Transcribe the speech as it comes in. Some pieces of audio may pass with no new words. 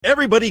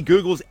Everybody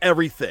Googles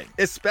everything,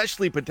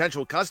 especially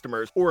potential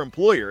customers or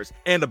employers,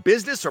 and a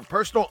business or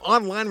personal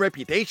online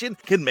reputation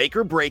can make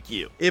or break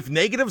you. If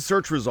negative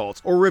search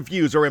results or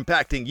reviews are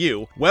impacting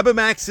you,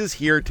 Webamax is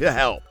here to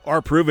help.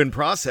 Our proven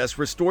process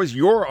restores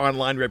your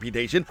online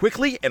reputation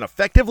quickly and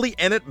effectively,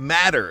 and it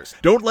matters.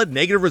 Don't let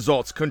negative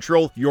results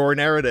control your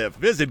narrative.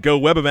 Visit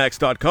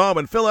GoWebamax.com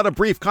and fill out a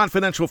brief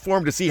confidential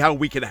form to see how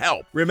we can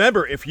help.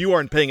 Remember, if you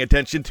aren't paying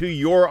attention to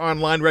your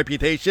online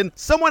reputation,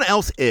 someone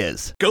else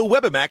is.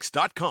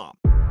 GoWebamax.com.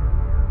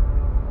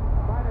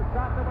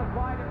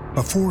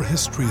 Before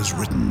history is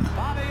written,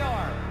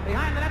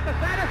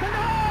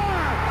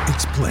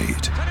 it's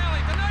played.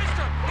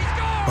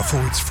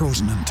 Before it's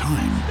frozen in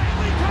time,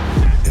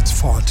 it's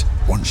fought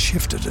one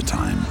shift at a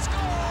time.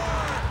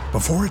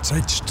 Before it's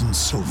etched in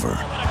silver,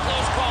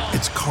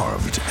 it's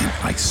carved in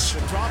ice.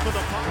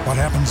 What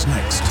happens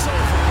next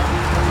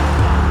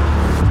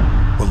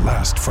will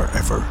last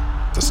forever.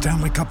 The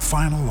Stanley Cup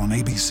Final on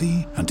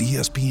ABC and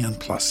ESPN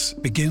Plus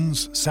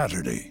begins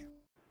Saturday.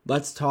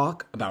 Let's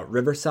talk about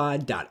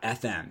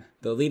Riverside.fm,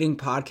 the leading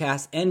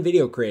podcast and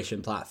video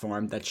creation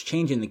platform that's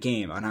changing the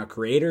game on how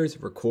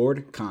creators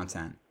record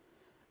content.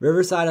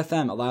 Riverside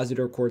FM allows you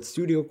to record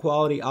studio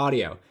quality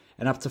audio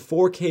and up to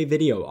 4K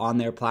video on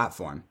their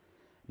platform.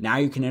 Now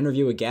you can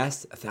interview a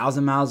guest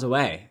 1,000 miles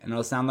away and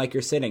it'll sound like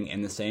you're sitting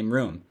in the same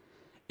room.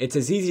 It's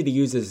as easy to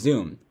use as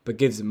Zoom, but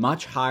gives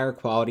much higher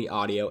quality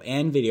audio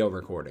and video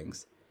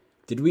recordings.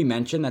 Did we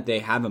mention that they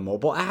have a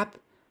mobile app?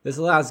 This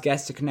allows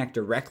guests to connect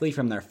directly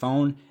from their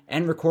phone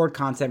and record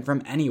content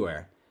from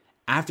anywhere.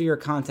 After your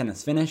content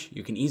is finished,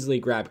 you can easily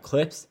grab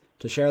clips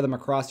to share them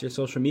across your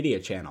social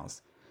media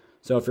channels.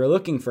 So if you're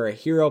looking for a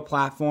hero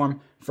platform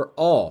for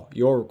all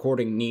your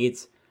recording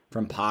needs,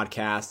 from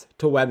podcasts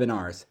to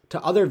webinars to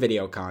other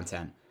video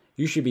content,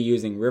 you should be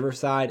using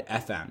Riverside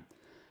FM.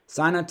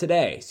 Sign up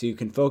today so you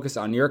can focus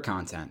on your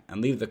content and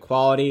leave the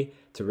quality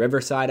to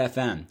Riverside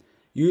FM.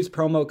 Use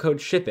promo code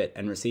SHIPIT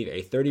and receive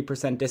a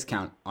 30%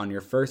 discount on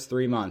your first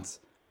 3 months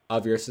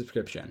of your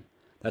subscription.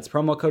 That's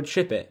promo code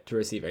SHIPIT to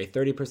receive a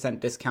 30%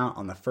 discount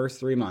on the first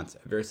 3 months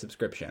of your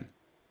subscription.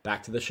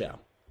 Back to the show.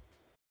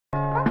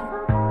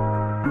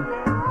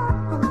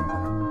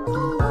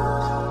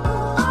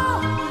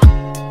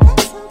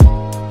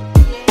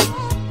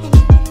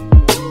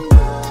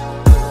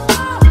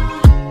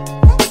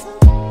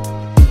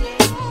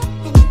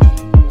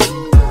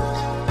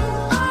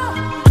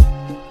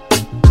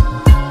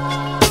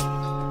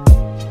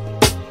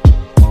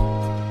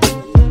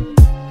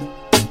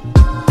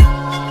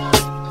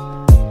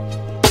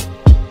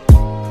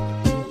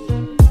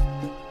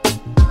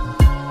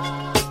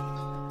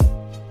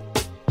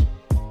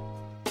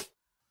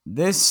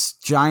 This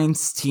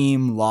Giants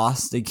team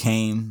lost a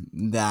game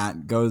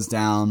that goes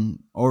down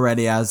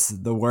already as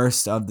the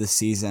worst of the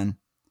season.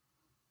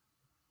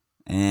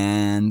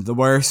 And the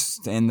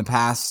worst in the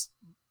past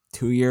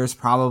 2 years,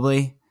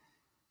 probably.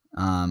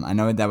 I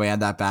know that we had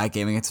that bad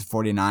game against the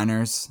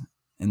 49ers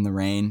in the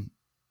rain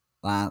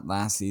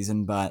last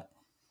season. But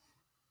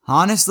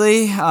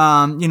honestly,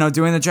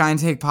 doing the Giant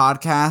Take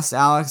podcast,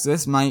 Alex,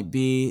 this might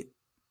be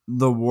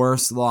the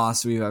worst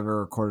loss we've ever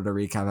recorded a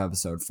recap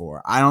episode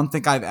for. I don't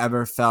think I've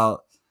ever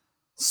felt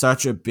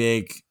such a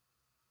big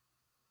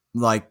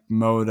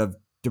mode of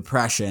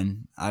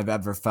depression I've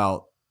ever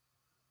felt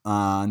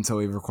until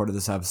we recorded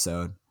this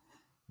episode.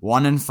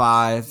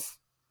 1-5,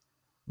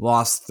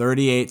 lost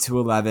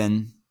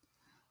 38-11.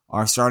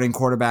 Our starting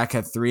quarterback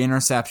had 3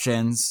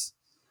 interceptions.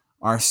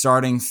 Our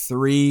starting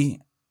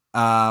 3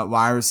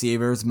 wide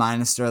receivers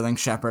minus Sterling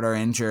Shepard are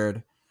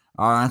injured.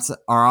 Our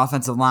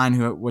offensive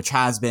line, which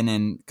has been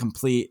in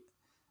complete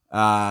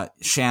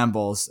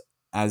shambles,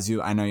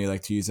 I know you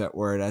like to use that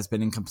word, has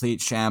been in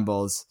complete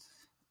shambles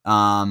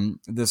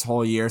this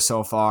whole year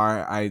so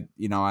far. I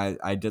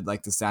did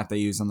like the stat they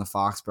used on the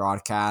Fox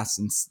broadcast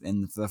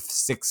in the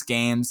 6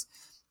 games.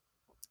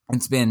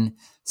 It's been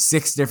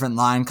 6 different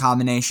line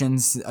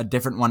combinations, a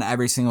different one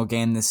every single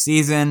game this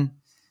season.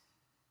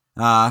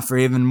 For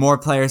even more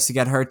players to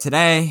get hurt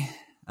today,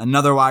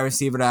 another wide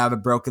receiver to have a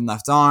broken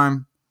left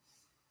arm.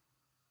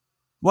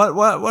 What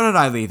did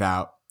I leave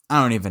out? I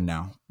don't even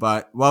know.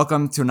 But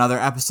welcome to another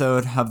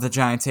episode of the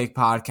Giant Take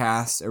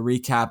podcast, a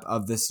recap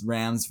of this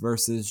Rams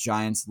versus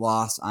Giants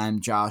loss. I'm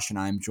Josh, and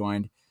I'm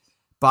joined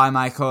by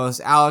my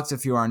co-host Alex.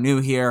 If you are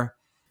new here,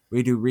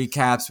 we do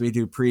recaps, we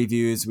do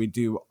previews, we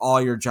do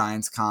all your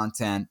Giants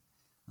content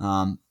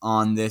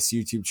on this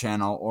YouTube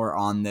channel or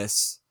on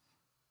this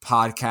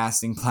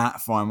podcasting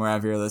platform,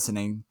 wherever you're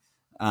listening,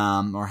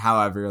 or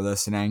however you're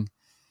listening.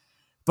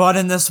 But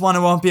in this one, it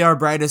won't be our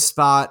brightest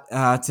spot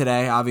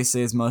today.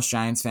 Obviously, as most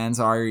Giants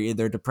fans are, you're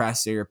either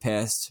depressed or you're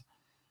pissed.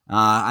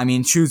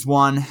 Choose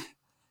one.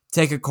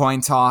 Take a coin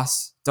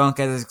toss. Don't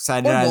get as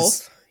excited or as...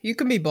 both. You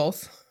can be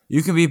both.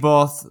 You can be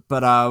both,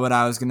 but what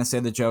I was going to say,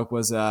 the joke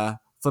was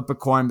flip a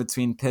coin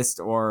between pissed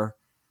or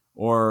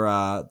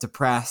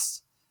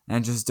depressed,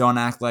 and just don't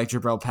act like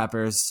Jabril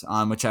Peppers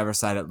on whichever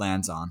side it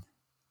lands on.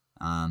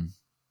 And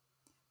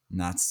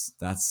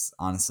that's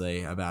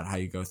honestly about how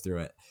you go through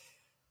it.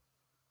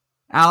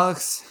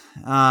 Alex,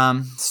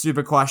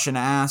 stupid question to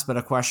ask, but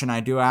a question I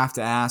do have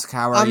to ask.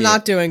 How are you? I'm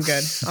not doing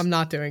good. I'm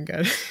not doing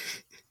good.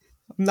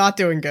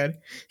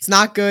 It's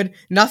not good.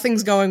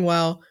 Nothing's going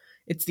well.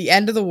 It's the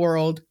end of the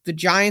world. The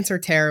Giants are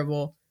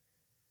terrible.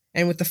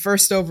 And with the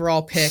first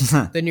overall pick,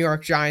 the New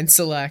York Giants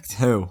select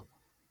Who?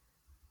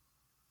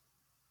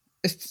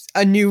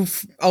 a new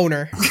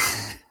owner,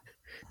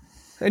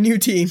 a new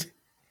team.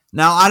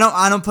 Now,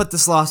 I don't put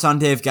this loss on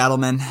Dave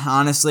Gettleman.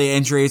 Honestly,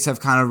 injuries have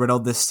kind of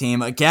riddled this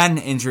team. Again,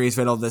 injuries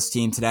riddled this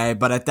team today.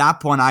 But at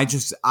that point,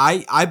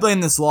 I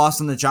blame this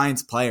loss on the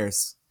Giants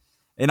players.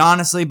 And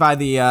honestly, by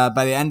the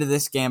end of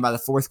this game, by the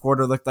fourth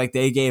quarter, it looked like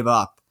they gave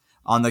up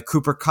on the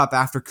Cooper Kupp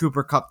after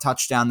Cooper Kupp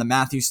touchdown, the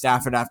Matthew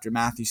Stafford after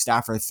Matthew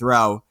Stafford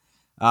throw.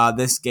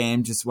 This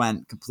game just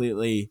went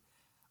completely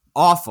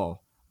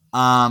awful.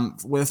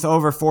 With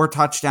over 4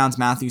 touchdowns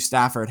Matthew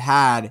Stafford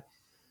had,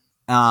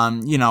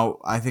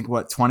 I think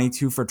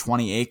 22 for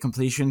 28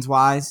 completions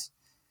wise.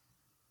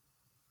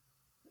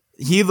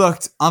 He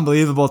looked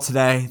unbelievable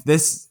today.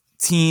 This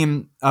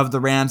team of the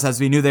Rams, as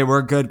we knew they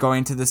were good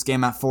going to this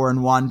game at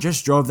 4-1,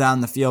 just drove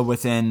down the field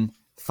within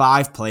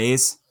 4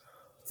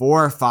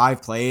 or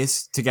 5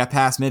 plays to get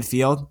past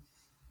midfield,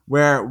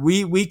 where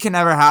we can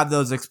never have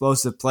those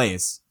explosive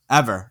plays.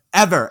 Ever.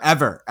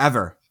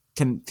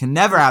 Can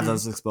never have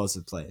those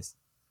explosive plays.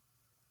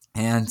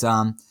 And,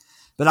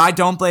 but I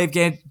don't blame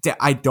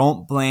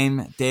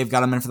Dave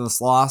Gettleman for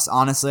this loss.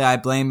 Honestly, I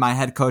blame my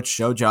head coach,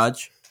 Joe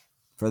Judge,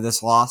 for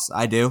this loss.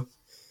 I do.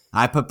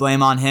 I put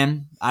blame on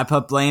him. I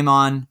put blame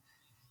on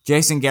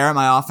Jason Garrett,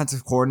 my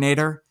offensive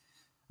coordinator.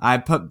 I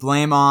put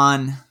blame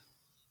on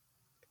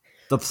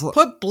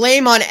Put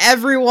blame on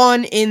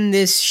everyone in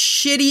this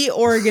shitty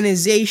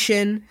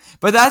organization.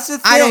 But that's the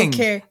thing. I don't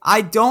care.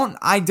 I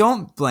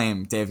don't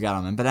blame Dave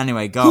Gettleman. But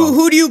anyway, go.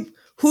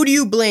 Who do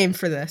you blame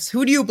for this?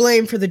 Who do you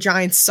blame for the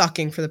Giants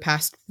sucking for the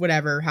past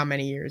how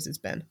many years it's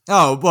been?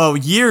 Oh, well,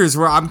 years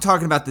where I'm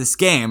talking about this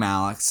game,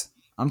 Alex.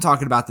 I'm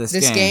talking about this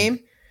game.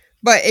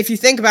 But if you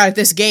think about it,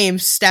 this game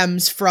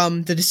stems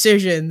from the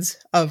decisions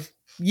of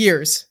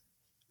years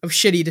of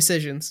shitty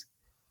decisions.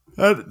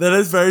 That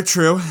is very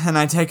true, and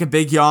I take a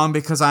big yawn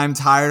because I'm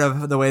tired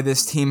of the way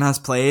this team has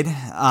played,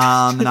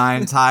 and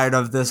I'm tired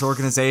of this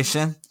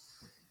organization.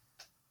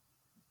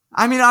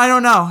 I mean, I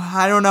don't know.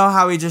 I don't know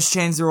how he just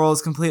changed the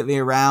roles completely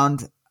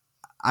around.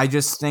 I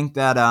just think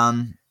that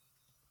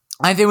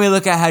I think we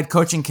look at head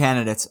coaching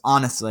candidates,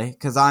 honestly,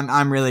 because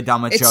I'm really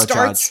done with Joe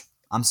Judge.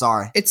 I'm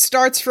sorry. It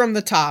starts from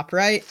the top,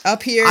 right?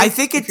 Up here. I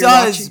think it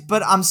does,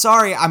 but I'm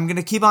sorry. I'm going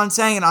to keep on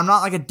saying it. I'm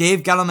not like a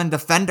Dave Gettleman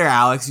defender,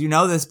 Alex. You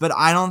know this, but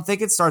I don't think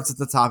it starts at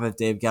the top of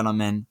Dave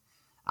Gettleman.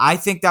 I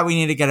think that we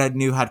need to get a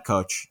new head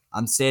coach.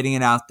 I'm stating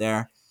it out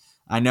there.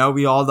 I know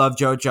we all love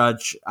Joe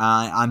Judge.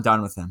 I'm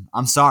done with him.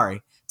 I'm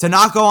sorry. To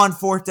not go on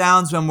 4th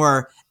downs when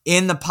we're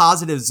in the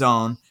positive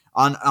zone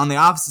on the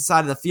opposite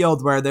side of the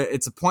field where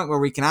it's a point where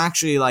we can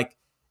actually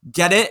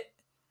get it.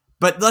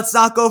 But let's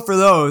not go for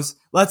those.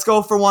 Let's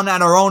go for one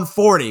at our own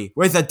 40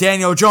 with a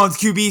Daniel Jones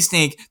QB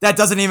sneak that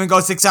doesn't even go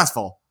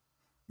successful.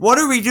 What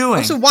are we doing?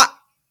 Also, why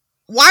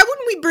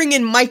wouldn't we bring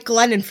in Mike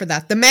Glennon for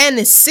that? The man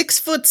is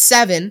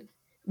 6'7".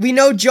 We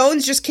know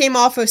Jones just came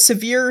off a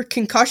severe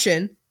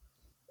concussion.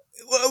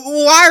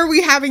 Why are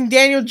we having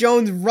Daniel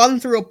Jones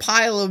run through a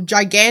pile of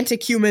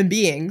gigantic human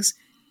beings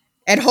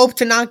and hope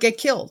to not get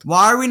killed?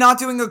 Why are we not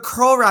doing a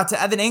curl route to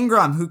Evan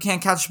Ingram, who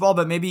can't catch the ball,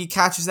 but maybe he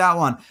catches that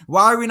one?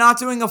 Why are we not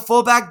doing a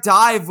fullback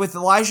dive with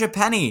Elijah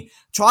Penny?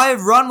 Try a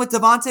run with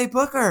Devontae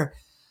Booker.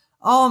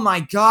 Oh my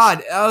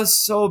God, that was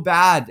so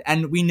bad.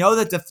 And we know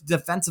that the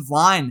defensive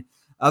line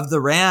of the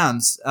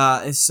Rams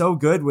is so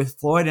good with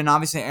Floyd and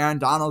obviously Aaron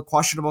Donald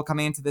questionable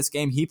coming into this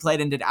game. He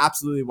played and did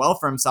absolutely well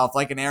for himself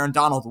like an Aaron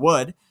Donald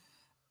would.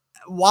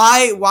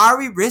 Why are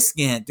we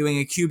risking it doing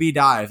a QB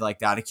dive like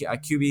that, a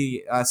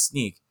QB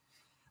sneak?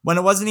 When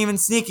it wasn't even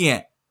sneaking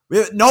it.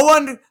 No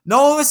one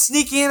was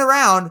sneaking it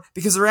around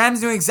because the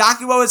Rams knew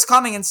exactly what was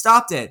coming and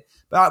stopped it.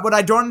 But what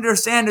I don't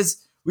understand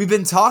is we've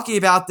been talking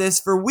about this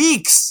for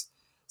weeks,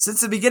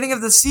 since the beginning of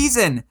the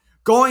season,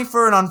 going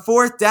for it on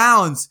 4th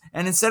downs,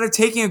 and instead of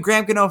taking a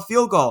Graham Gano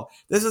field goal.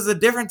 This is a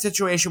different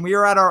situation. We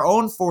were at our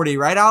own 40,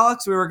 right,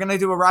 Alex? We were going to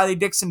do a Riley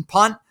Dixon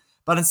punt,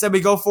 but instead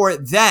we go for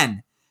it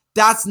then.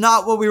 That's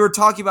not what we were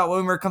talking about when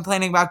we were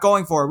complaining about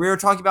going for it. We were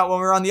talking about when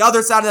we were on the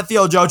other side of the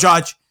field, Joe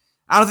Judge.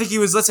 I don't think he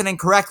was listening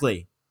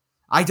correctly.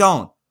 I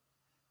don't.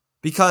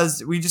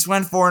 Because we just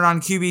went for it on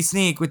QB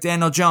sneak with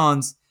Daniel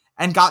Jones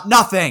and got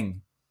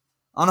nothing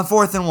on a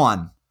 4th and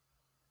 1.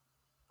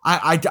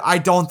 I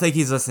don't think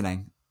he's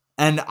listening.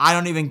 And I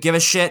don't even give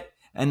a shit.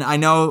 And I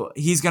know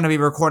he's going to be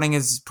recording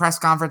his press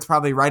conference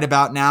probably right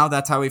about now.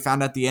 That's how we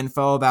found out the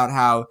info about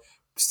how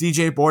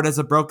CJ Board has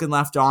a broken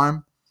left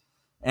arm.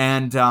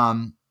 And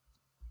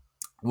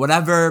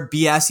whatever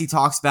BS he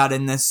talks about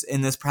in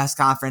this press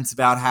conference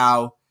about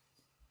how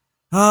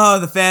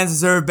the fans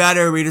deserve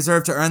better. We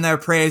deserve to earn their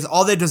praise.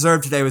 All they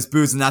deserved today was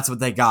booze, and that's what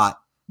they got.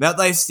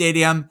 MetLife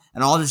Stadium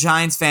and all the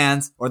Giants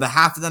fans, or the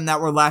half of them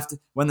that were left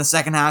when the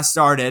second half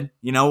started,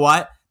 you know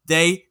what?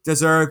 They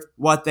deserved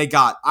what they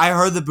got. I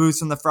heard the boost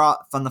from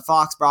the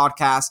Fox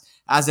broadcast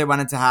as they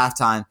went into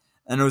halftime,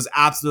 and it was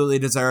absolutely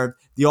deserved.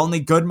 The only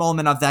good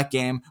moment of that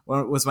game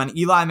was when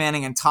Eli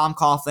Manning and Tom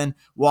Coughlin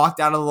walked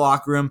out of the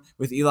locker room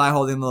with Eli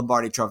holding the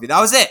Lombardi Trophy.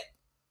 That was it.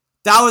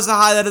 That was the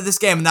highlight of this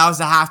game, and that was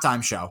the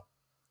halftime show.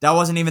 That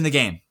wasn't even the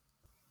game.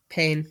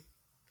 Pain.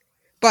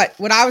 But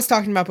what I was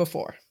talking about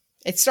before,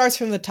 it starts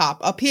from the top.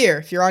 Up here,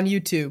 if you're on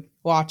YouTube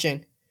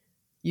watching,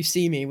 you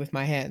see me with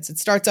my hands. It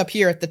starts up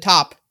here at the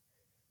top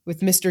with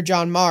Mr.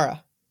 John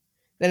Mara.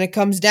 Then it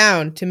comes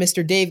down to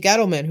Mr. Dave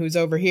Gettleman, who's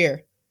over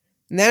here.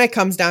 And then it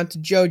comes down to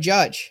Joe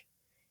Judge.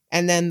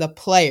 And then the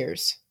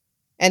players.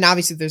 And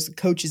obviously there's the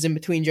coaches in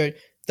between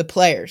the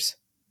players.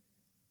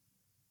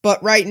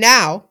 But right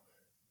now,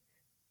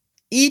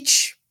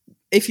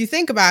 if you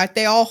think about it,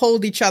 they all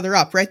hold each other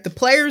up, right? The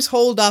players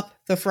hold up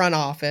the front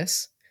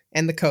office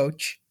and the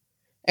coach.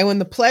 And when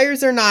the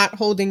players are not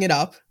holding it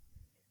up,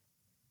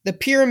 the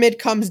pyramid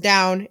comes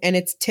down and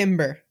it's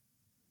timber.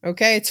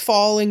 Okay? It's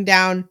falling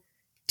down.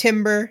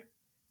 Timber.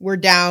 We're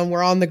down.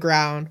 We're on the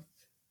ground.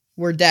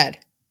 We're dead.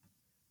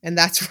 And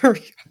that's where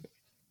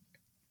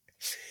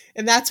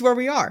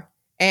we are.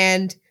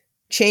 And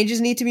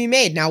changes need to be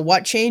made. Now,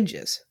 what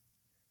changes?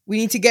 We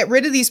need to get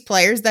rid of these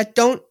players that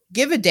don't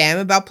give a damn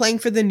about playing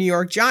for the New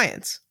York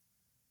Giants.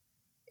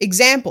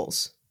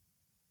 Examples.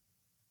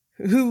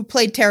 Who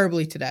played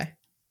terribly today?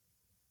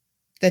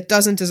 That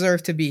doesn't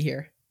deserve to be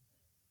here.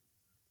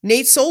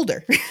 Nate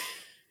Solder.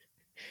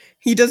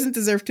 He doesn't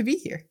deserve to be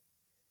here.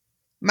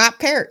 Matt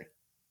Parrott.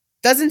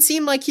 Doesn't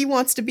seem like he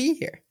wants to be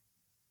here.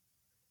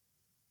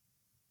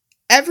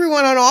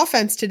 Everyone on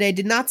offense today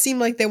did not seem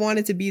like they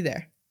wanted to be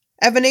there.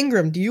 Evan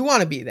Ingram, do you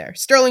want to be there?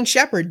 Sterling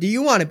Shepard, do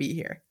you want to be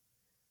here?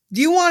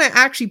 Do you want to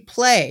actually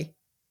play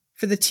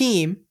for the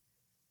team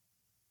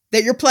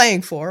that you're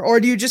playing for, or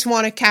do you just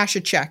want to cash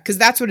a check? Because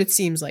that's what it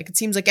seems like. It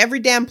seems like every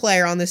damn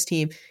player on this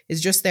team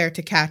is just there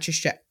to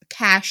cash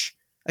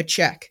a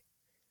check.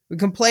 We're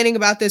complaining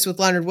about this with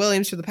Leonard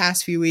Williams for the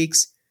past few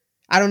weeks.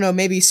 I don't know,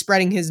 maybe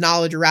spreading his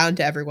knowledge around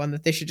to everyone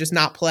that they should just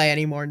not play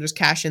anymore and just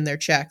cash in their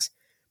checks.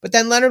 But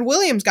then Leonard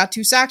Williams got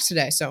 2 sacks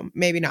today, so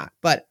maybe not.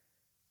 But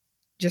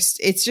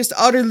it's just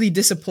utterly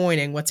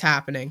disappointing what's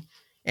happening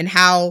and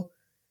how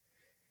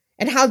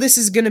this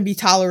is going to be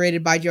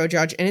tolerated by Joe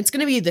Judge. And it's going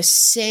to be the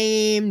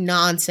same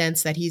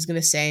nonsense that he's going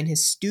to say in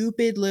his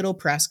stupid little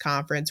press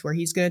conference where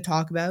he's going to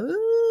talk about,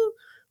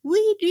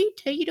 we need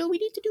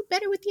to do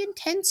better with the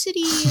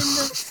intensity and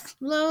the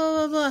blah,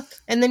 blah, blah.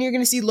 And then you're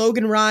going to see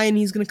Logan Ryan.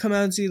 He's going to come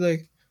out and say,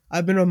 like,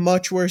 I've been on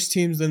much worse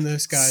teams than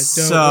this, guys.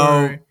 Don't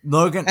worry.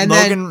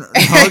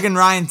 Logan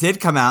Ryan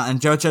did come out,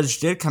 and Joe Judge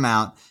did come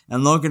out,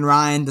 and Logan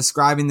Ryan,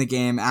 describing the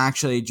game,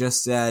 actually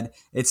just said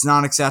it's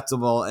not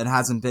acceptable. It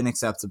hasn't been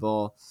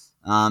acceptable,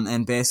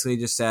 and basically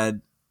just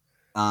said,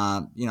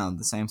 the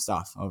same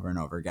stuff over and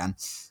over again.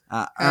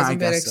 Hasn't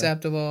been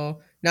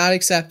acceptable. Not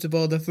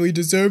acceptable. That we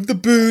deserve the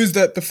booze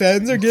that the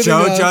fans are giving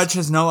us. Joe Judge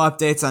has no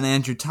updates on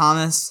Andrew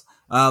Thomas.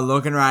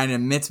 Logan Ryan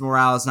admits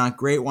morale is not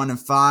great.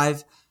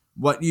 1-5.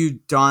 What you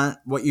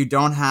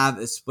don't have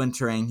is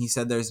splintering. He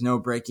said there's no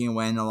breaking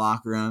away in the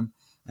locker room,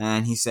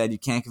 and he said you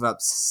can't give up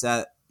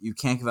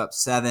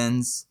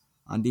sevens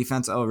on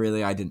defense. Oh,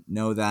 really? I didn't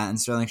know that. And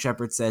Sterling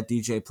Shepard said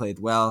DJ played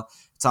well.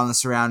 It's on the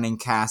surrounding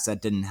cast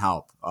that didn't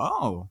help.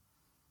 Oh,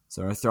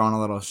 so we're throwing a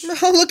little.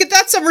 Oh, look at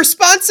that! Some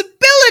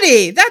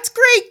responsibility. That's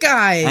great,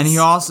 guys. And he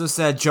also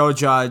said Joe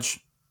Judge,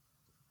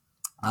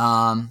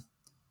 that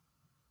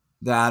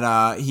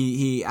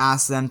he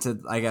asked them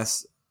to, I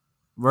guess,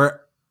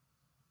 we're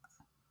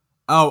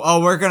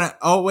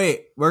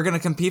gonna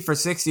compete for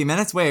 60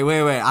 minutes. Wait.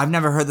 I've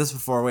never heard this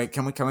before. Wait,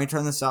 can we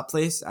turn this up,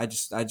 please? I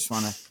just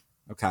want to.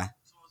 Okay.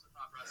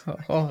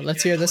 Oh,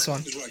 let's hear this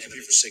one. We're gonna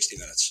compete for 60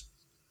 minutes.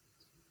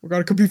 We're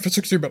gonna compete for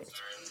 60 minutes.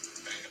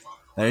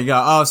 There you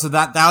go. Oh, so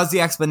that was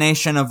the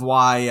explanation of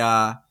why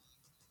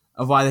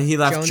he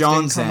left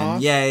Jones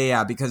in.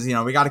 Yeah. Because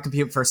we got to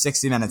compete for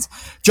 60 minutes.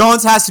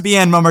 Jones has to be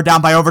in when we're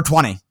down by over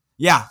 20.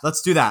 Yeah,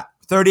 let's do that.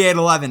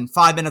 38-11,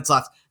 5 minutes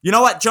left. You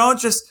know what,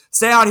 Jones? Just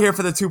stay out here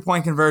for the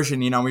 2-point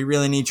conversion. We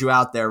really need you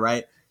out there,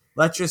 right?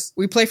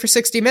 We play for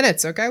 60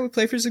 minutes, okay? We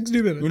play for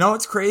 60 minutes. You know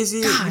what's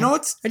crazy? God, you know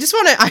what's... I just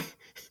want to...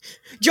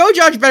 Joe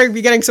Judge better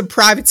be getting some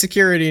private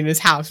security in his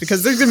house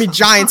because there's going to be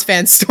Giants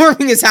fans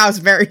storming his house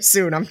very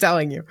soon, I'm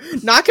telling you.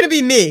 Not going to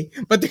be me,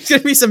 but there's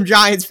going to be some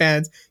Giants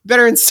fans. You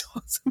better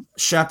install some...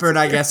 Shepard,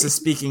 I guess, is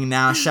speaking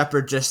now.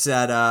 Shepard just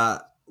said,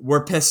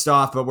 we're pissed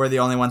off, but we're the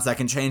only ones that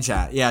can change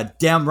that. Yeah,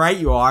 damn right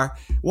you are.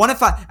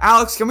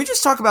 Alex, can we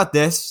just talk about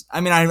this?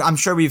 I mean, I'm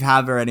sure we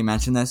have already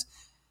mentioned this.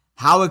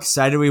 How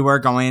excited we were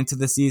going into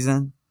the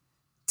season.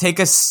 Take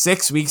us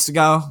 6 weeks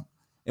ago.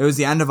 It was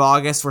the end of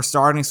August. We're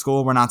starting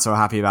school. We're not so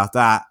happy about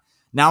that.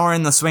 Now we're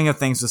in the swing of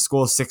things with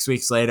school 6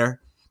 weeks later.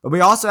 But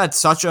we also had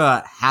such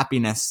a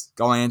happiness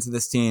going into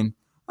this team.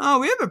 Oh,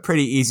 we have a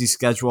pretty easy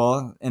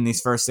schedule in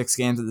these first 6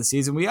 games of the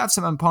season. We have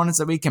some opponents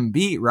that we can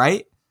beat,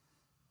 right?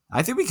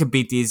 I think we can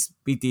beat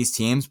these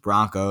teams.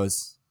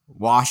 Broncos,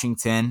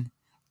 Washington,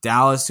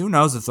 Dallas. Who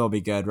knows if they'll be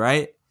good,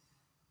 right?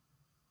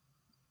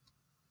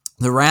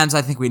 The Rams,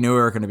 I think we knew we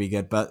were going to be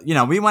good, but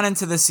we went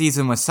into this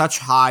season with such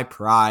high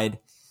pride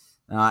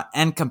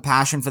and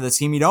compassion for this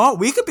team. You know what?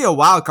 We could be a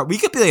wild card. We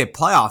could be a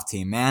playoff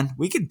team, man.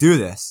 We could do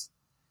this.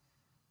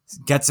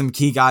 Get some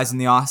key guys in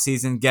the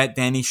offseason. Get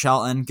Danny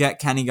Shelton. Get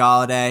Kenny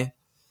Golladay.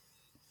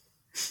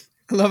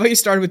 I love how you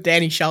started with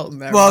Danny Shelton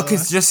there. Well,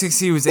 because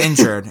he was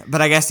injured.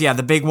 But I guess,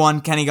 the big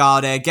one, Kenny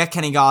Golladay. Get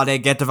Kenny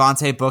Golladay. Get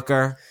Devontae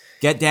Booker.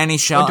 Get Danny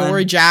Shelton.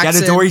 Adoree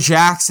Jackson. Get Adoree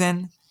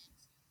Jackson.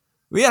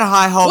 We had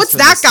high hopes. What's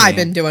that guy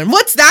been doing?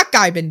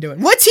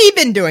 What's he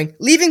been doing?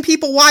 Leaving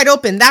people wide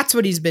open. That's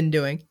what he's been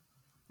doing.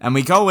 And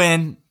we go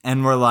in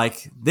and we're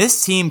like,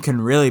 this team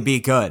can really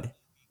be good.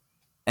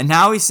 And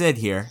now we sit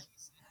here,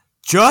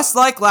 just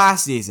like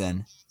last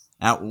season,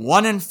 at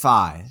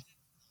 1-5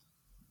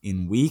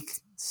 in week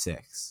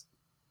 6.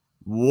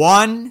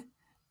 1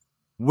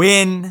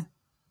 win,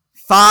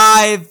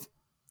 5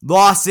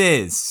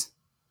 losses.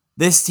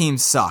 This team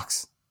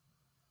sucks.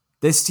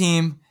 This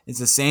team is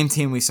the same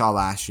team we saw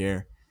last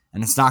year,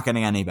 and it's not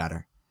getting any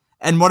better.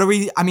 And what are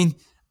we? I mean,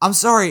 I'm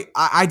sorry.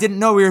 I didn't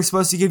know we were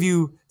supposed to give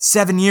you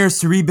 7 years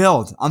to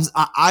rebuild.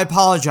 I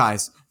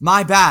apologize.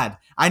 My bad.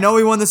 I know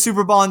we won the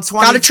Super Bowl in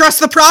 20. Gotta trust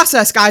the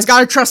process, guys.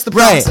 Gotta trust the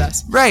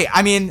process. Right.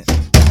 I mean,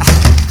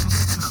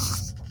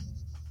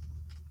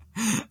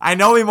 I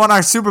know we won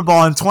our Super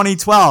Bowl in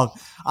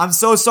 2012. I'm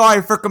so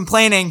sorry for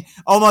complaining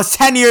almost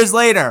 10 years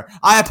later.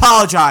 I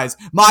apologize.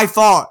 My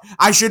fault.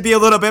 I should be a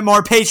little bit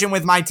more patient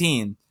with my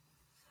team.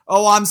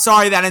 Oh, I'm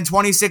sorry that in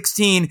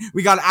 2016,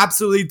 we got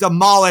absolutely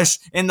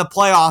demolished in the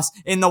playoffs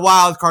in the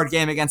wild card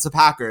game against the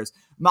Packers.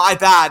 My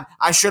bad.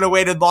 I should have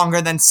waited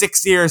longer than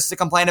 6 years to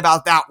complain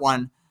about that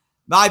one.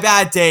 My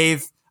bad,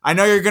 Dave. I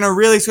know you're going to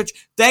really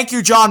switch. Thank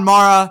you, John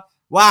Mara.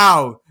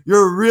 Wow,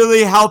 you're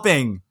really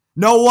helping.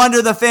 No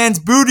wonder the fans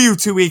booed you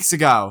 2 weeks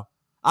ago.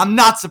 I'm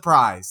not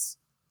surprised.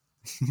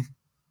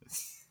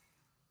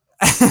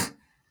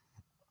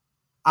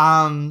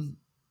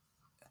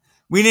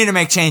 We need to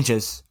make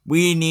changes.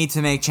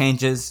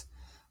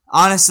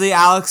 Honestly,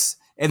 Alex,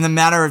 in the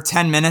matter of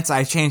 10 minutes,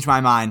 I changed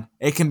my mind.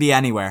 It can be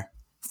anywhere.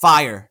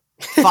 Fire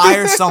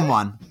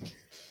someone.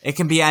 It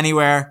can be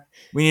anywhere.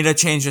 We need to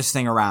change this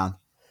thing around.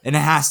 And it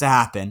has to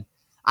happen.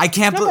 I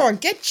can't Number one,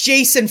 get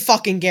Jason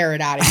fucking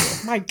Garrett out of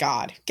here. My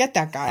God. Get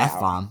that guy out.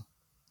 F-bomb.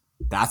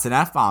 That's an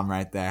F-bomb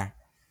right there.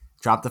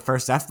 Dropped the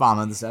first F-bomb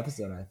of this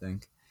episode, I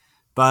think.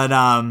 But,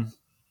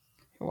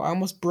 well, I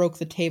almost broke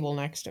the table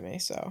next to me,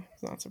 so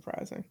it's not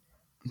surprising.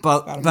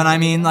 But I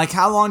mean, like,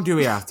 how long do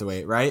we have to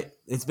wait, right?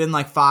 It's been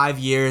like 5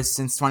 years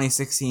since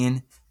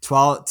 2016,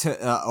 12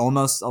 to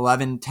almost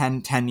 11,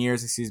 10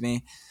 years,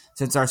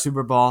 since our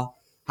Super Bowl.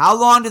 How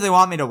long do they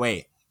want me to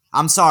wait?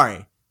 I'm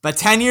sorry. But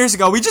 10 years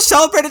ago, we just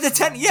celebrated the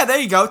 10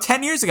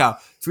 years ago.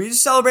 So we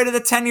just celebrated the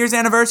 10 years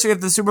anniversary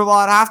of the Super Bowl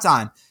at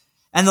halftime.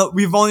 And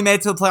we've only made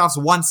it to the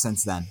playoffs once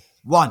since then.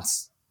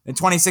 Once. In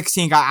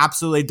 2016, got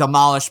absolutely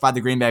demolished by the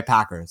Green Bay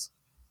Packers.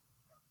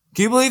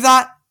 Can you believe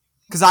that?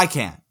 Because I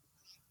can't.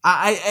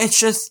 It's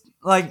just,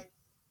 like,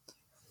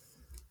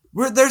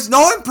 there's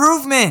no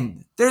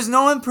improvement. There's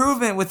no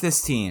improvement with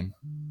this team.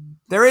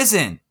 There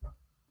isn't.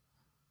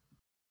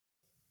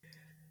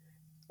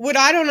 What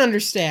I don't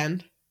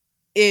understand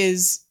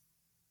is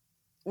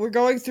we're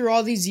going through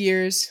all these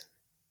years.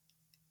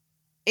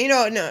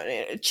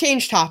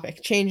 Change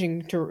topic.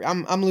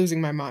 I'm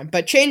losing my mind.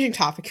 But changing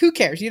topic. Who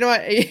cares? You know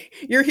what?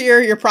 You're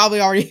here. You're probably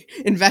already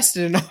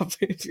invested enough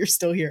if you're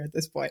still here at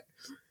this point.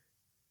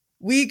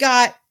 We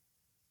got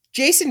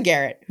Jason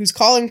Garrett, who's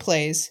calling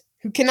plays,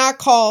 who cannot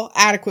call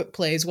adequate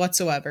plays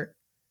whatsoever.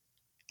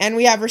 And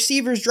we have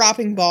receivers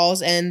dropping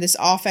balls and this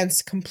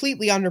offense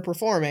completely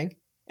underperforming.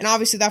 And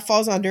obviously that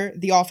falls under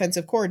the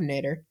offensive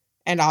coordinator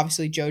and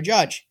obviously Joe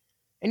Judge.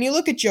 And you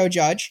look at Joe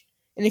Judge,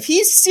 and if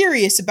he's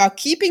serious about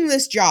keeping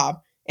this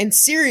job and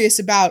serious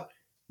about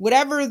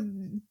whatever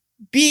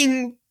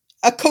being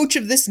a coach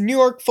of this New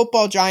York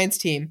Football Giants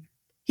team,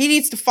 he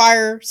needs to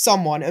fire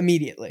someone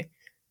immediately.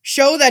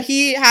 Show that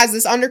he has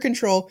this under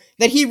control,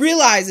 that he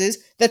realizes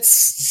that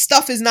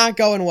stuff is not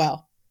going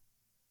well.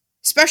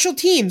 Special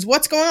teams,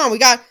 what's going on?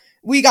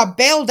 We got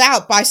bailed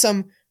out by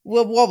some,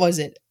 what was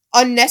it?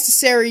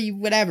 Unnecessary,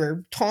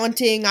 whatever,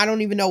 taunting, I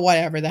don't even know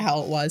whatever the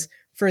hell it was,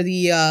 for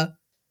the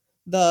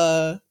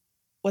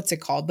what's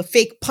it called? The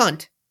fake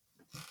punt.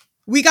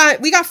 We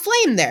got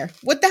flamed there.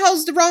 What the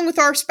hell's wrong with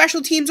our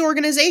special teams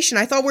organization?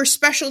 I thought we're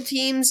special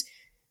teams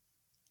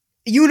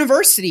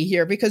university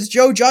here because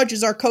Joe Judge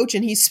is our coach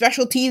and he's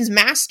special teams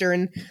master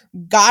and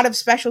god of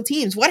special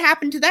teams. What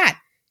happened to that?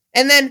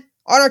 And then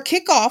on our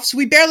kickoffs,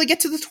 we barely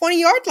get to the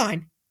 20-yard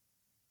line.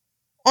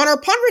 On our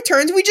punt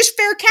returns, we just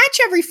fair catch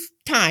every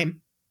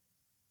time.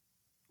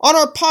 On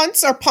our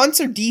punts are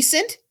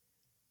decent.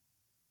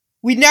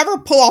 We never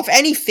pull off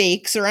any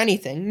fakes or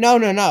anything.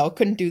 No.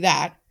 Couldn't do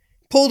that.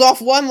 Pulled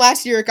off one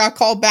last year. It got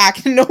called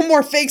back. No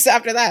more fakes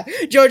after that.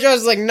 Joe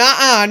Judge's like,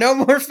 nah, no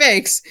more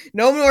fakes.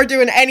 No more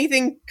doing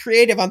anything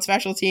creative on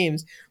special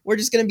teams. We're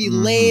just going to be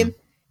lame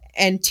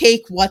and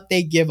take what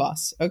they give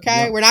us.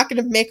 Okay? Yep. We're not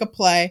going to make a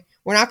play.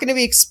 We're not going to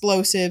be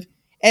explosive.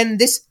 And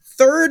this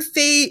third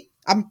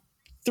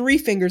three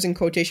fingers in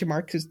quotation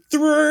marks, his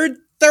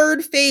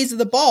third phase of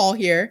the ball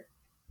here,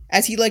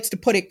 as he likes to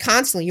put it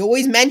constantly. He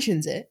always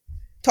mentions it.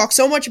 Talks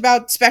so much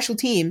about special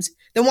teams.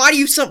 Then why do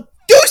you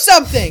do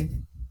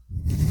something?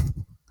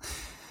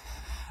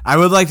 I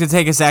would like to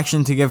take a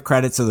section to give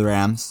credit to the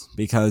Rams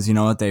because you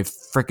know what? They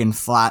freaking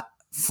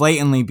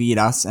flatantly beat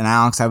us. And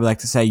Alex, I would like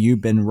to say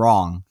you've been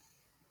wrong.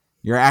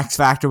 Your X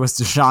factor was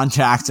Deshaun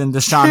Jackson.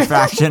 Deshaun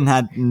Jackson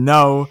had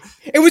no.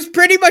 It was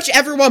pretty much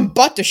everyone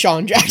but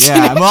Deshaun Jackson.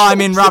 Yeah, well, I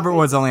mean, Robert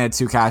Woods only had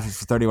 2 catches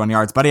for 31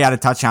 yards, but he had a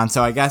touchdown.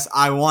 So I guess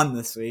I won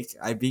this week.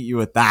 I beat you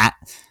with that.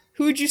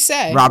 Who'd you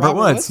say? Robert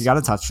Woods. He got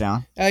a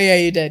touchdown. Oh, yeah,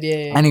 you did.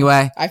 Yeah.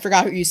 Anyway. I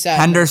forgot who you said.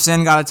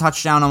 Henderson got a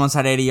touchdown, almost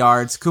had 80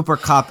 yards. Cooper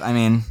Kupp, I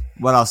mean,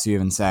 what else do you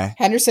even say?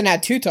 Henderson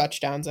had 2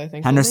 touchdowns, I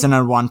think. Henderson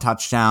had 1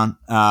 touchdown.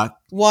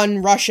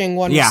 1 rushing,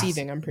 1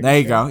 receiving, I'm pretty sure. There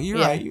you go. You're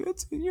right.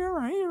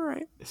 You're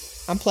right.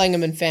 I'm playing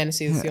him in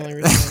fantasy. That's the only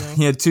reason I know.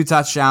 He had 2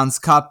 touchdowns.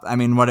 Kupp, I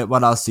mean, what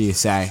else do you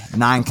say?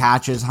 9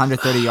 catches,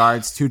 130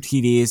 yards, 2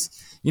 TDs.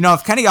 You know,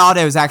 if Kenny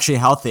Golladay was actually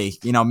healthy,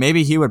 you know,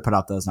 maybe he would put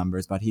up those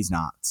numbers, but he's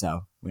not.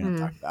 So we don't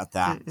talk about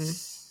that.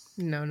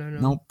 No.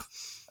 Nope.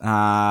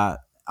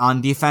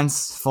 On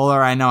defense,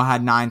 Fuller, I know,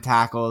 had 9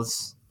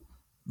 tackles.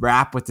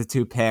 Rapp with the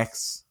 2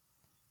 picks.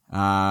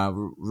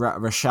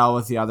 Rochelle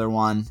with the other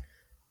one.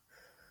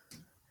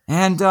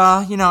 And,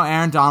 you know,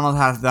 Aaron Donald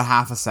had the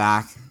half a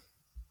sack.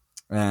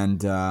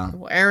 And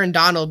well, Aaron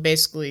Donald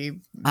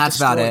basically that's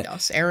about it.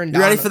 Us. Aaron you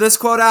Donald. ready for this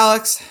quote,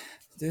 Alex?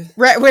 Wait.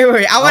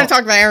 I want to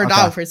talk about Aaron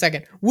Donald for a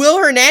second. Will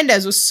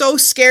Hernandez was so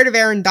scared of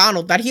Aaron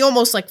Donald that he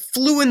almost like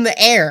flew in the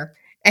air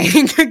and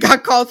he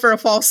got called for a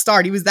false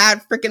start. He was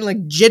that freaking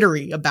like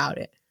jittery about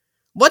it.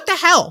 What the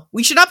hell?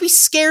 We should not be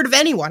scared of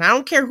anyone. I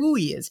don't care who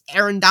he is.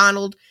 Aaron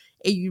Donald.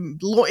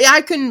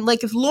 I couldn't,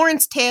 like, if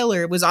Lawrence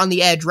Taylor was on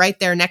the edge right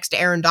there next to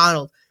Aaron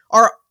Donald,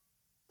 our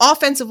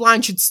offensive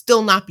line should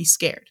still not be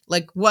scared.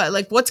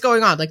 What's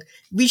going on? Like,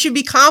 we should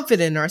be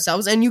confident in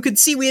ourselves, and you could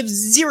see we have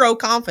 0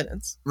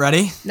 confidence.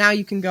 Ready? Now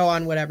you can go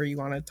on whatever you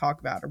want to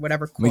talk about or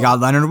whatever quote. We got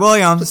Leonard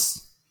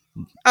Williams.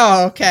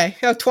 Oh, okay.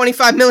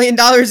 $25 million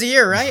a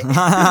year, right?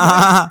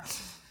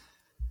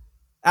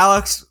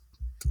 Alex,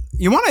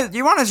 you want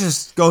to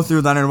just go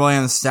through Leonard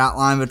Williams' stat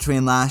line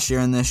between last year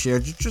and this year,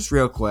 just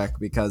real quick,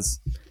 because,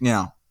 you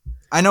know,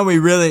 I know we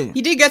really...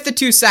 He did get the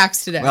 2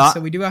 sacks today, so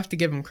we do have to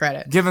give him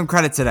credit. Give him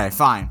credit today.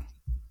 Fine.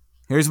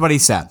 Here's what he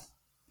said.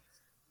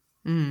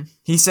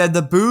 He said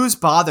the boos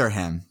bother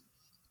him.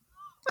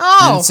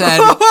 Oh! And said,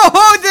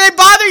 did they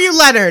bother you,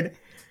 Leonard?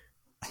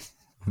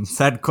 And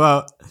said,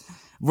 quote,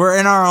 We're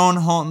in our own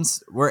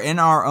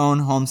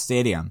home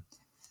stadium.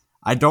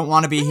 I don't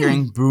want to be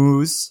hearing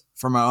boos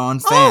from our own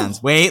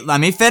fans. Wait, let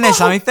me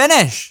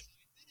finish.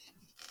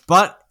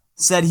 But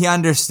said he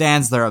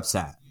understands they're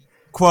upset.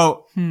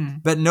 Quote,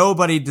 but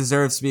nobody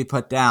deserves to be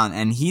put down.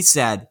 And he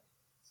said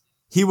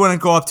he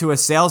wouldn't go up to a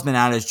salesman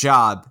at his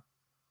job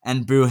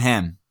and boo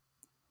him.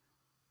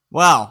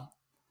 Well,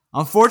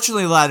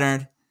 unfortunately,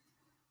 Leonard,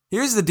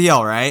 here's the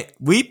deal, right?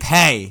 We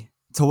pay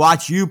to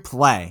watch you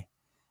play.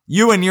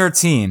 You and your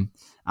team.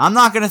 I'm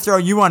not going to throw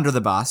you under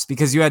the bus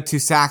because you had 2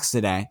 sacks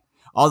today.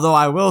 Although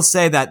I will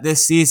say that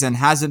this season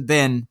hasn't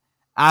been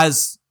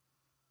as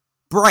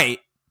bright,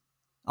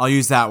 I'll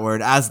use that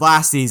word, as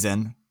last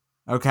season,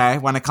 okay,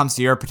 when it comes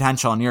to your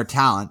potential and your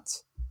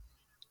talent.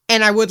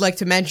 And I would like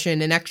to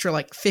mention an extra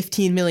like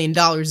 $15 million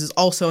is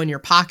also in your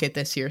pocket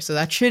this year. So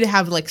that should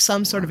have like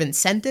some sort of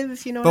incentive,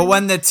 if you know what I mean.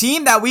 When the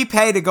team that we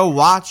pay to go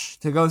watch,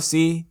 to go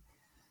see,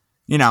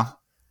 you know,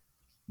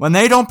 when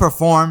they don't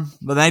perform,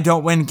 when they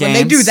don't win games.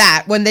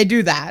 When they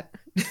do that.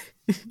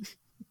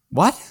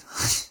 What?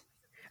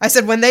 I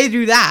said when they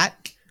do that,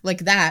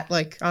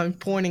 like I'm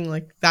pointing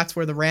like that's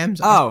where the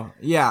Rams are. Oh,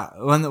 yeah.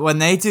 When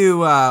they do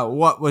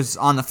what was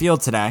on the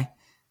field today, I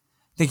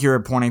think you were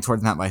pointing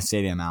towards MetLife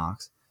Stadium,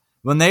 Alex.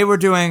 When they were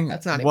doing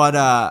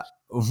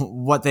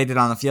what they did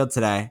on the field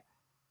today,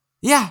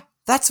 yeah,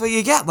 that's what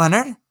you get,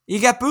 Leonard. You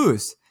get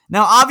boos.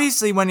 Now,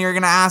 obviously, when you're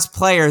going to ask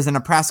players in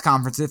a press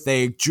conference if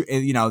they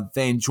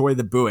enjoy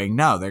the booing,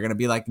 no, they're going to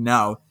be like,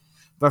 no.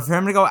 But for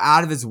him to go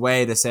out of his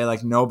way to say,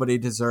 like, nobody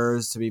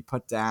deserves to be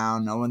put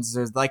down, no one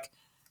deserves, like,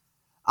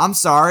 I'm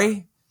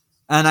sorry.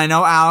 And I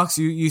know, Alex,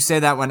 you say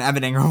that when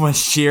Evan Ingram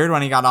was cheered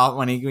when he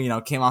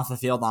came off the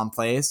field on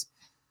plays.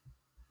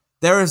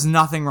 There is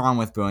nothing wrong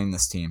with booing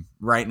this team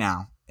right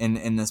now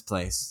in this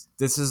place.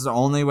 This is the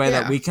only way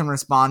that we can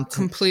respond to.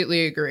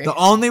 Completely agree. The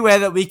only way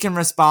that we can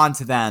respond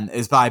to them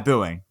is by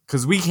booing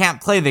because we can't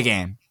play the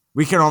game.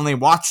 We can only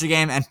watch the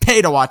game and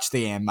pay to watch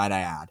the game, might I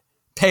add.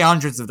 Pay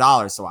hundreds of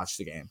dollars to watch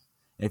the game.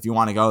 If you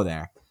want to go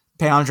there,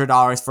 pay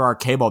 $100 for our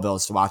cable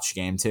bills to watch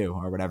the game too,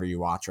 or whatever you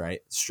watch,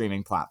 right?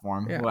 Streaming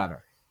platform,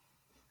 whatever.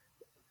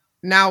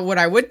 Now, what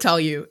I would tell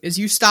you is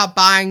you stop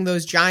buying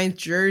those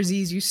Giants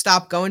jerseys, you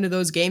stop going to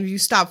those games, you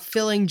stop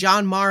filling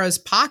John Mara's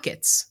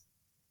pockets.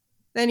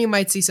 Then you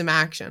might see some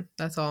action.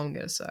 That's all I'm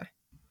gonna say.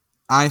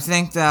 I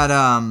think that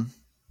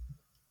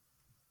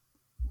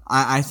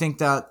I think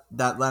that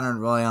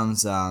Leonard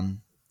Williams, I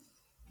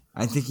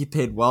think he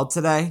paid well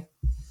today.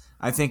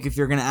 I think if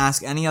you're going to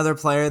ask any other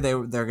player,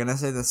 they're going to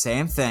say the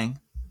same thing.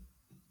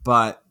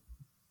 But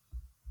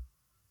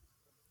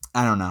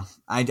I don't know.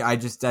 I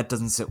just that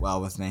doesn't sit well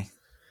with me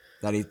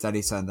that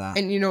he said that.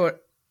 And you know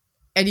what?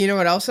 And you know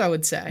what else I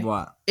would say?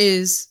 What?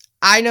 Is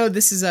I know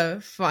this is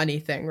a funny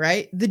thing,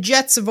 right? The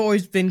Jets have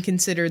always been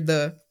considered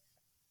the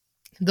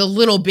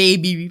little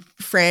baby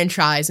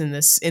franchise in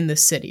this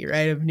city,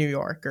 right? Of New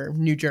York or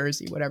New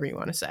Jersey, whatever you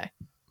want to say.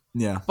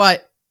 Yeah.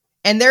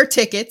 And their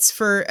tickets,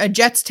 for a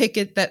Jets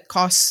ticket that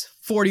costs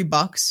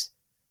 $40,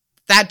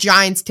 that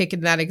Giants ticket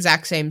in that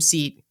exact same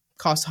seat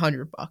costs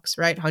 $100,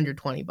 right?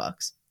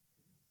 $120.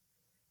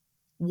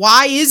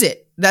 Why is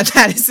it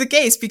that is the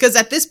case? Because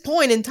at this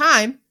point in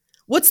time,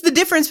 what's the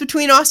difference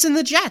between us and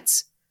the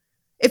Jets?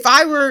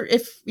 I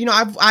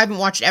haven't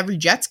watched every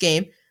Jets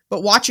game,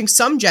 but watching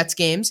some Jets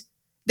games,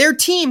 their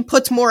team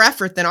puts more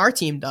effort than our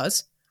team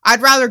does.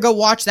 I'd rather go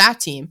watch that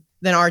team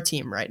than our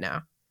team right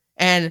now.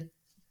 And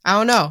I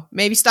don't know,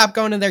 maybe stop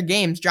going to their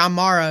games. John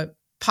Mara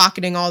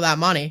pocketing all that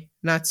money.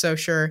 Not so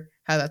sure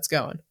how that's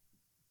going.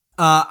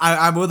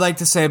 I would like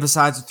to say,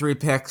 besides the 3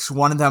 picks,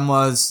 one of them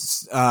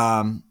was,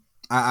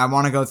 I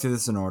want to go through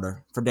this in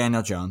order. For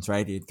Daniel Jones,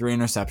 right? He had 3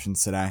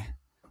 interceptions today.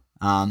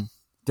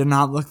 Did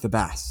not look the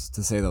best,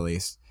 to say the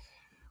least.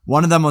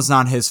 One of them was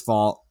not his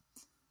fault.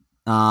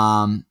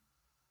 I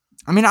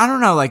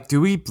don't know. Like, do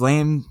we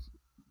blame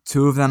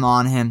 2 of them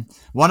on him?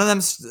 One of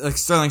them, like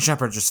Sterling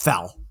Shepard, just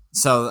fell.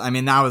 So,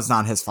 that was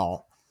not his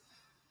fault.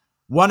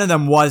 One of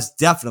them was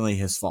definitely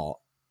his fault.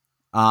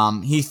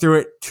 He threw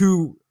it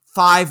to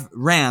 5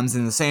 Rams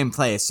in the same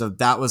place. So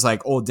that was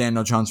like old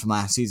Daniel Jones from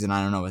last season.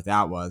 I don't know what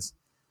that was.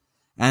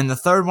 And the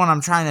third one,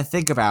 I'm trying to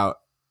think about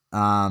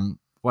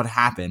what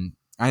happened.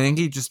 I think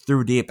he just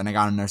threw deep and it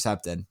got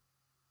intercepted.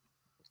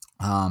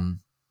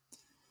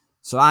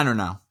 So I don't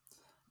know.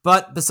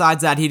 But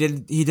besides that, he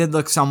did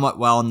look somewhat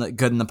well and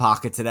good in the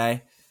pocket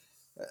today.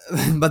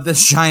 But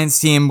this Giants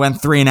team went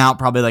 3 and out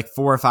probably like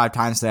 4 or 5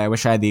 times today. I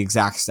wish I had the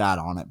exact stat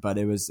on it, but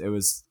it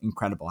was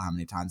incredible how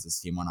many times this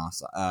team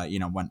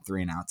went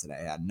 3 and out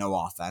today. Had no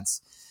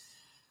offense.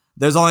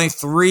 There's only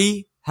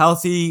 3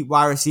 healthy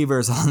wide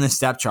receivers on this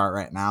depth chart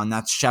right now, and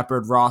that's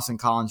Shepard, Ross, and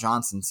Colin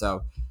Johnson.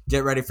 So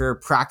get ready for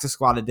practice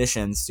squad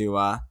additions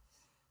to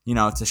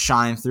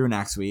shine through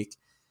next week.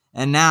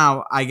 And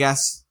now, I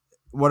guess,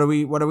 what do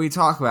we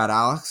talk about,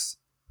 Alex?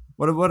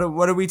 What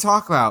do we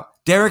talk about?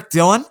 Derek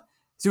Dillon?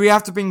 Do we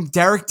have to bring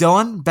Derek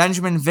Dillon,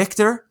 Benjamin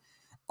Victor,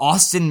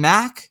 Austin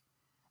Mack,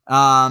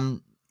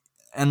 and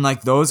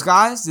like those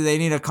guys? Do they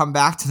need to come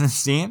back to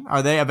this team?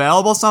 Are they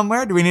available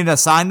somewhere? Do we need to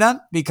sign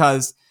them?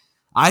 Because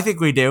I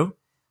think we do.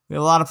 We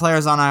have a lot of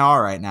players on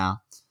IR right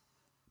now.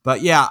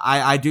 But yeah,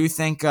 I do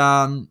think,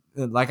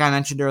 like I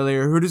mentioned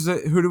earlier, who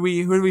do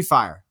we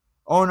fire?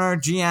 Owner,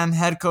 GM,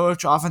 head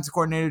coach, offensive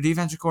coordinator,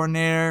 defensive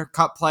coordinator,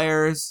 cut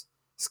players,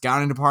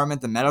 scouting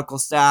department, the medical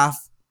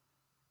staff.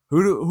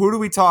 Who do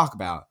we talk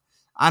about?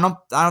 I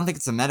don't think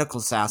it's the medical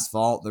staff's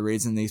fault, the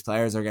reason these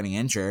players are getting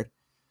injured.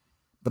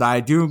 But I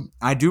do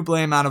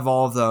blame out of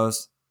all of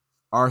those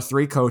our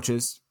 3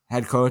 coaches,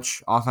 head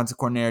coach, offensive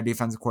coordinator,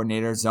 defensive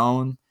coordinator,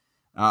 zone.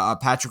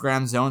 Patrick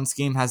Graham's zone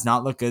scheme has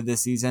not looked good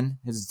this season.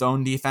 His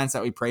zone defense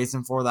that we praised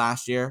him for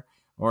last year,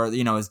 or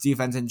his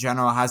defense in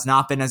general, has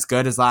not been as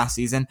good as last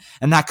season.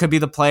 And that could be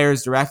the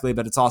players directly,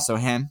 but it's also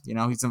him.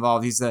 He's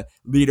involved. He's the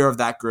leader of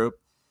that group.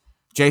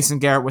 Jason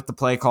Garrett with the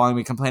play calling.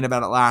 We complained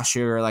about it last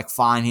year. We're like,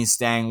 fine, he's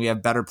staying. We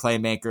have better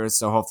playmakers,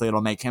 so hopefully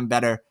it'll make him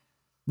better.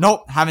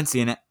 Nope, haven't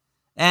seen it.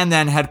 And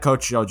then head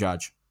coach Joe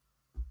Judge.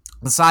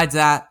 Besides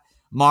that,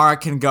 Mara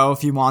can go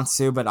if he wants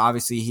to, but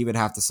obviously he would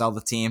have to sell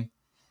the team.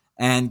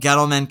 And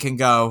Gettleman can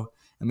go,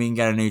 and we can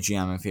get a new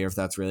GM if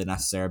that's really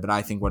necessary. But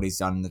I think what he's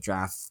done in the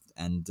draft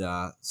and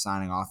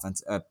signing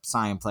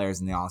players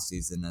in the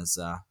offseason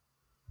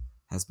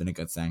has been a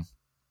good thing.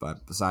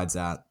 But besides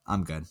that,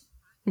 I'm good.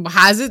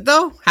 Has it,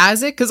 though?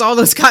 Has it? Because all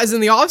those guys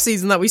in the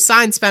offseason that we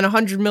signed spent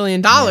 $100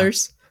 million.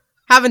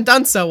 Haven't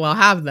done so well,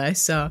 have they?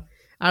 So,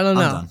 I don't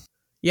know.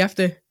 You have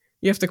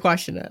to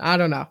question it. I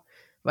don't know.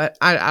 But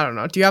I don't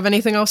know. Do you have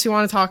anything else you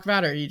want to talk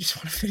about, or you just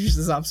want to finish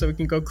this up so we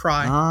can go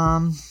cry?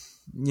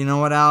 You know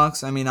what,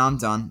 Alex? I'm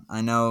done.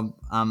 I know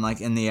I'm like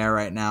in the air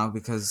right now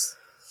because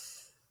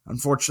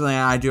unfortunately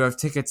I do have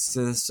tickets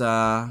to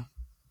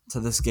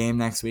this game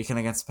next weekend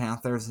against the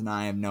Panthers, and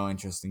I have no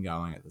interest in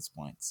going at this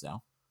point.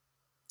 So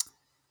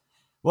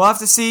we'll have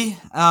to see.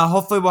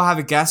 Hopefully we'll have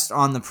a guest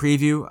on the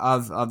preview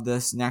of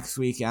this next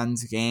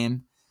weekend's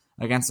game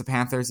against the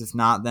Panthers. If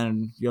not,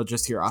 then you'll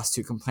just hear us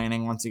 2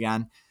 complaining once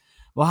again.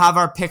 We'll have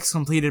our picks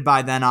completed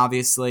by then,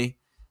 obviously,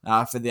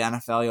 for the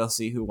NFL. You'll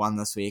see who won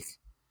this week.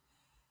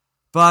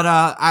 But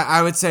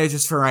I would say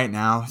just for right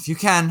now, if you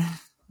can,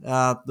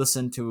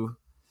 listen to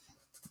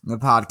the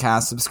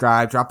podcast,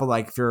 subscribe, drop a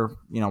like if you're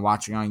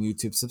watching on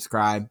YouTube,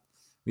 subscribe.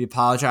 We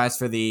apologize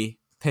for the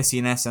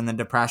pissiness and the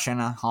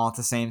depression all at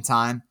the same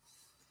time.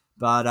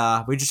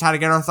 But we just had to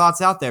get our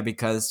thoughts out there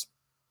because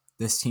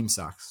this team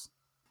sucks.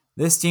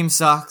 This team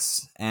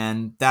sucks,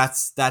 and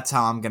that's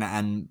how I'm going to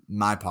end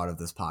my part of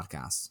this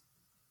podcast.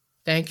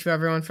 Thank you,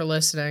 everyone, for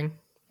listening.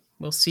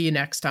 We'll see you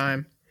next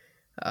time.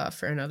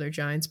 for another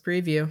Giants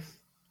preview.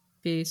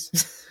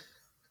 Peace.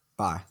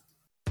 Bye.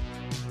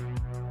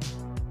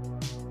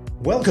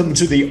 Welcome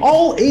to the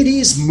All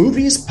 80s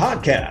Movies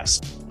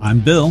Podcast.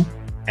 I'm Bill.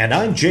 And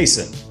I'm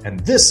Jason. And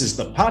this is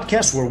the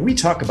podcast where we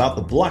talk about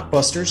the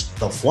blockbusters,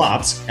 the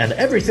flops, and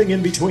everything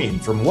in between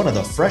from one of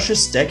the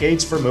freshest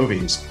decades for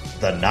movies,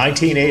 the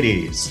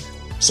 1980s.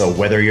 So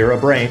whether you're a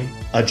brain,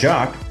 a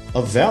jock,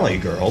 a valley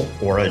girl,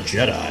 or a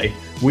Jedi,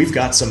 we've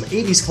got some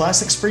 80s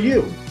classics for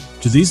you.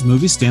 Do these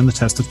movies stand the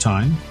test of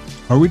time?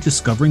 Are we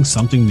discovering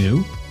something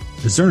new?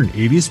 Is there an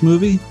 80s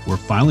movie we're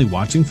finally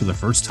watching for the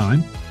first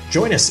time?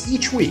 Join us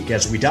each week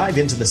as we dive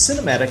into the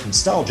cinematic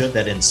nostalgia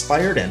that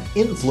inspired and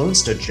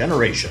influenced a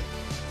generation.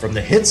 From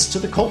the hits to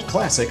the cult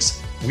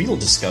classics, we'll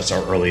discuss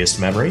our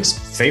earliest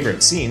memories,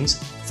 favorite scenes,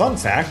 fun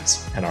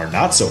facts, and our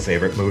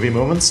not-so-favorite movie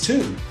moments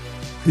too.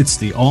 It's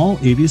the All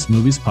 80s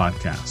Movies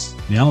Podcast,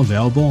 now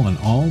available on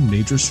all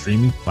major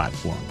streaming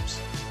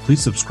platforms.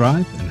 Please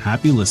subscribe and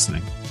happy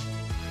listening.